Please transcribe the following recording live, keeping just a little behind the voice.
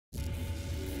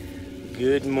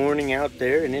Good morning out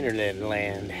there in internet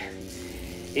land.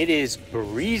 It is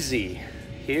breezy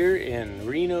here in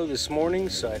Reno this morning,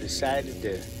 so I decided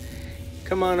to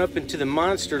come on up into the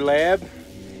Monster Lab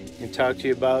and talk to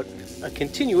you about a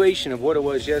continuation of what it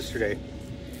was yesterday.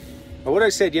 Now, what I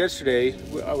said yesterday,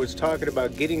 I was talking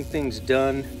about getting things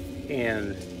done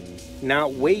and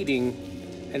not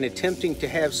waiting and attempting to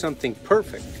have something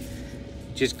perfect.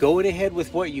 Just going ahead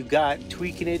with what you got,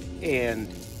 tweaking it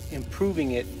and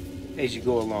improving it as you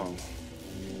go along.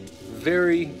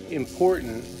 Very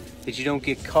important that you don't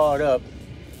get caught up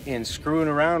in screwing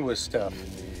around with stuff.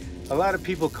 A lot of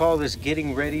people call this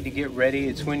getting ready to get ready.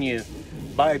 It's when you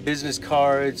buy business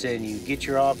cards and you get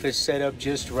your office set up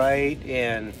just right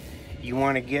and you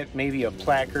want to get maybe a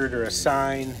placard or a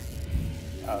sign.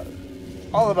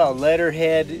 All about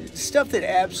letterhead, stuff that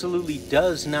absolutely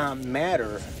does not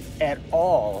matter at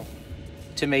all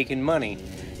to making money.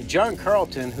 John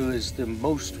Carlton, who is the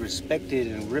most respected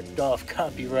and ripped off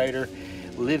copywriter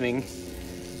living,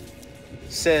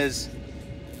 says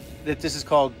that this is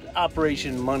called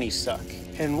Operation Money Suck.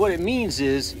 And what it means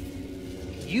is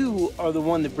you are the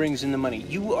one that brings in the money.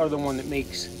 You are the one that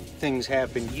makes things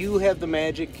happen. You have the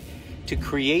magic to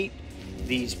create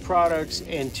these products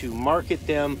and to market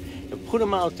them and put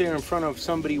them out there in front of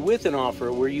somebody with an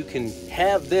offer where you can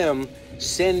have them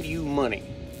send you money.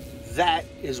 That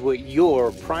is what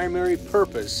your primary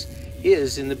purpose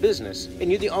is in the business,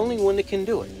 and you're the only one that can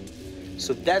do it.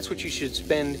 So that's what you should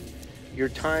spend your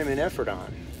time and effort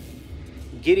on.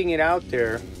 Getting it out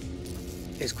there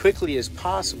as quickly as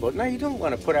possible. Now, you don't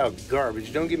want to put out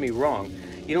garbage, don't get me wrong.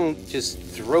 You don't just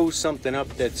throw something up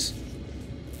that's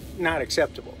not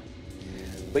acceptable.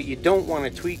 But you don't want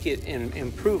to tweak it and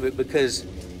improve it, because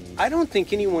I don't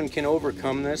think anyone can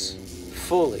overcome this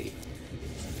fully.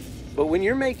 But when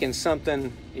you're making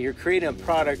something, you're creating a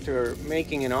product or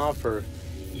making an offer,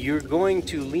 you're going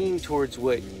to lean towards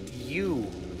what you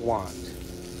want,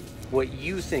 what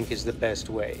you think is the best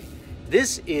way.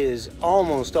 This is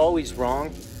almost always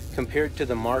wrong compared to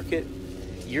the market.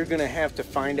 You're going to have to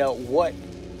find out what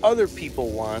other people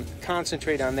want,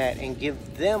 concentrate on that, and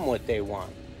give them what they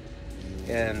want.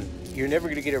 And you're never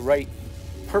going to get it right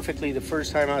perfectly the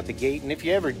first time out the gate. And if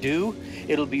you ever do,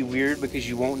 it'll be weird because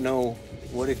you won't know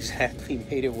what exactly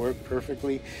made it work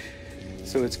perfectly.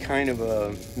 So it's kind of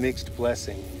a mixed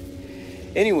blessing.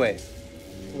 Anyway,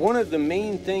 one of the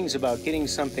main things about getting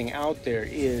something out there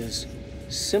is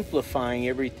simplifying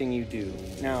everything you do.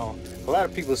 Now, a lot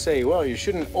of people say, well, you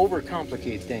shouldn't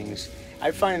overcomplicate things.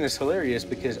 I find this hilarious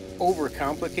because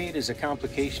overcomplicate is a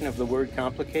complication of the word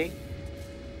complicate.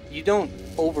 You don't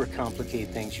overcomplicate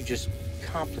things, you just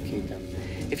complicate them.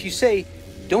 If you say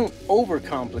don't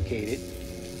overcomplicate it,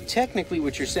 technically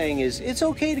what you're saying is it's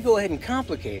okay to go ahead and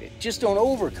complicate it, just don't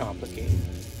overcomplicate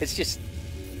it.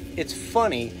 It's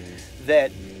funny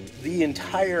that the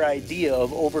entire idea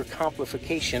of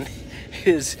overcomplication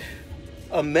is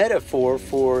a metaphor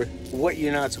for what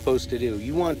you're not supposed to do.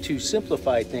 You want to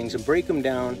simplify things and break them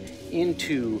down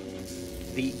into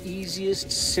the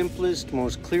easiest, simplest,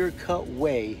 most clear-cut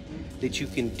way that you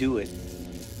can do it.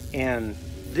 And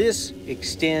this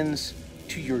extends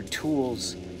to your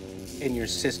tools and your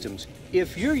systems.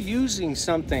 If you're using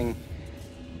something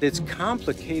that's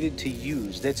complicated to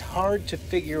use, that's hard to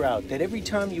figure out, that every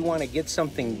time you want to get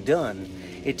something done,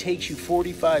 it takes you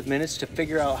 45 minutes to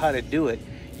figure out how to do it,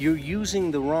 you're using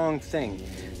the wrong thing.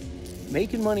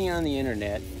 Making money on the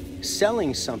internet,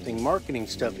 selling something, marketing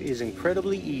stuff is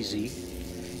incredibly easy.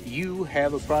 You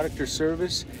have a product or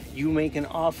service, you make an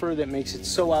offer that makes it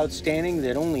so outstanding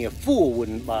that only a fool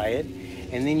wouldn't buy it,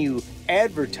 and then you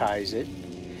advertise it.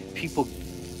 People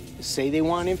say they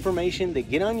want information, they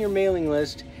get on your mailing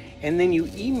list, and then you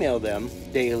email them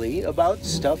daily about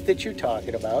stuff that you're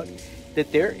talking about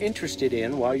that they're interested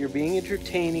in while you're being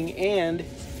entertaining, and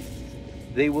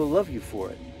they will love you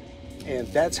for it. And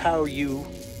that's how you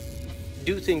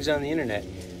do things on the internet.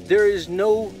 There is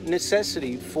no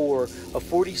necessity for a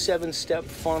 47-step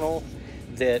funnel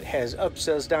that has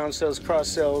upsells, downsells,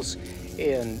 cross-sells,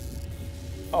 and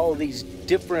all these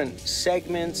different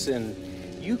segments, and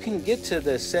you can get to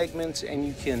the segments and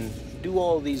you can do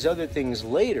all these other things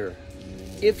later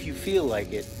if you feel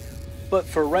like it. But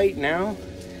for right now,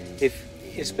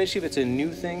 especially if it's a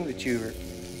new thing that you're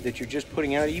just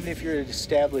putting out, even if you're an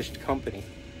established company,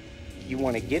 you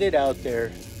want to get it out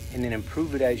there and then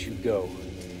improve it as you go.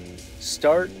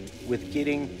 Start with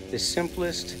getting the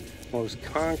simplest, most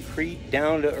concrete,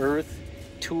 down-to-earth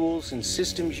tools and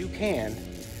systems you can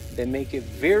that make it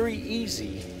very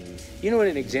easy. You know what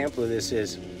an example of this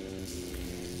is?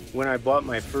 When I bought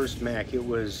my first Mac, it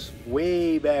was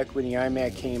way back when the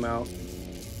iMac came out,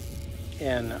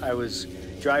 and I was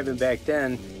driving back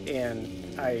then,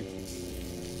 and I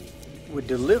would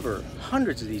deliver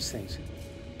hundreds of these things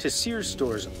to Sears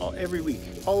stores every week,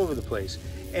 all over the place.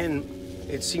 And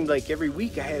it seemed like every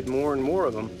week I had more and more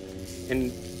of them.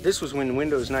 And this was when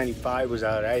Windows 95 was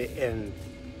out, and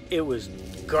it was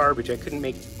garbage. I couldn't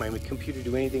make my computer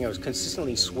do anything. I was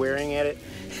consistently swearing at it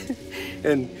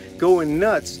and going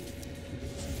nuts.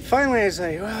 Finally, I was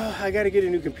like, well, I got to get a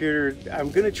new computer. I'm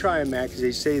going to try a Mac because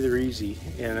they say they're easy.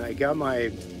 And I got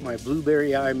my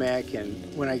Blueberry iMac,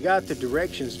 and when I got the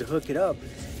directions to hook it up,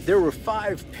 there were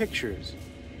 5 pictures.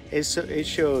 It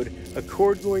showed a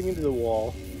cord going into the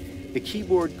wall, the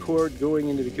keyboard cord going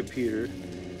into the computer,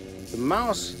 the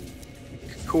mouse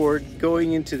cord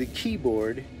going into the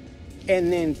keyboard,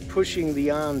 and then pushing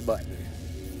the on button.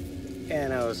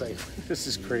 And I was like, this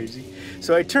is crazy.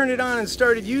 So I turned it on and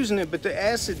started using it, but the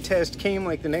acid test came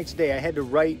like the next day. I had to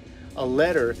write a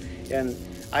letter, and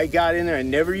I got in there. I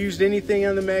never used anything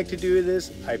on the Mac to do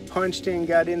this. I punched in,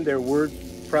 got in their word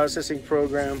processing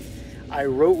program. I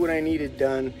wrote what I needed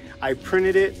done. I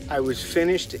printed it. I was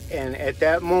finished. And at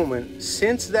that moment,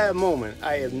 since that moment,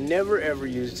 I have never ever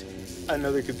used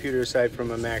another computer aside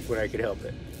from a Mac when I could help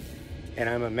it. And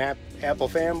I'm a Apple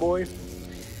fanboy.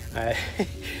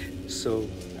 So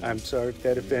I'm sorry if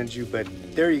that offends you, but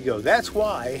there you go. That's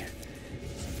why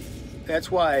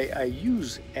I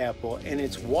use Apple, and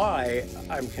it's why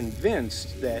I'm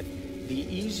convinced that the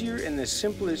easier and the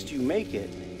simplest you make it,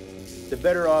 the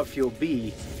better off you'll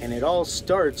be. And it all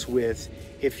starts with,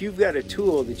 if you've got a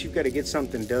tool that you've got to get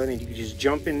something done and you can just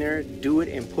jump in there, do it,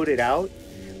 and put it out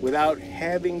without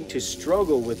having to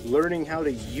struggle with learning how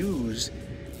to use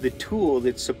the tool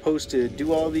that's supposed to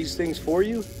do all these things for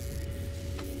you,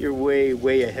 you're way,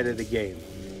 way ahead of the game.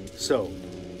 So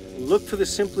look for the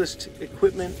simplest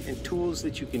equipment and tools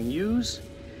that you can use,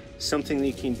 something that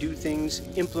you can do things,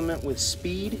 implement with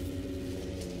speed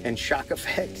and shock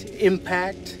effect,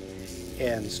 impact,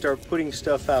 and start putting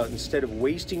stuff out instead of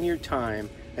wasting your time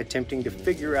attempting to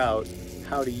figure out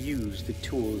how to use the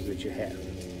tools that you have.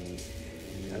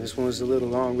 Now, this one was a little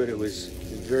long, but it was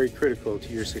very critical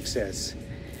to your success.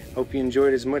 Hope you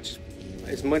enjoyed as much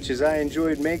as I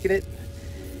enjoyed making it.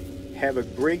 Have a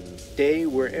great day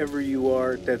wherever you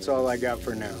are. That's all I got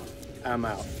for now. I'm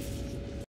out.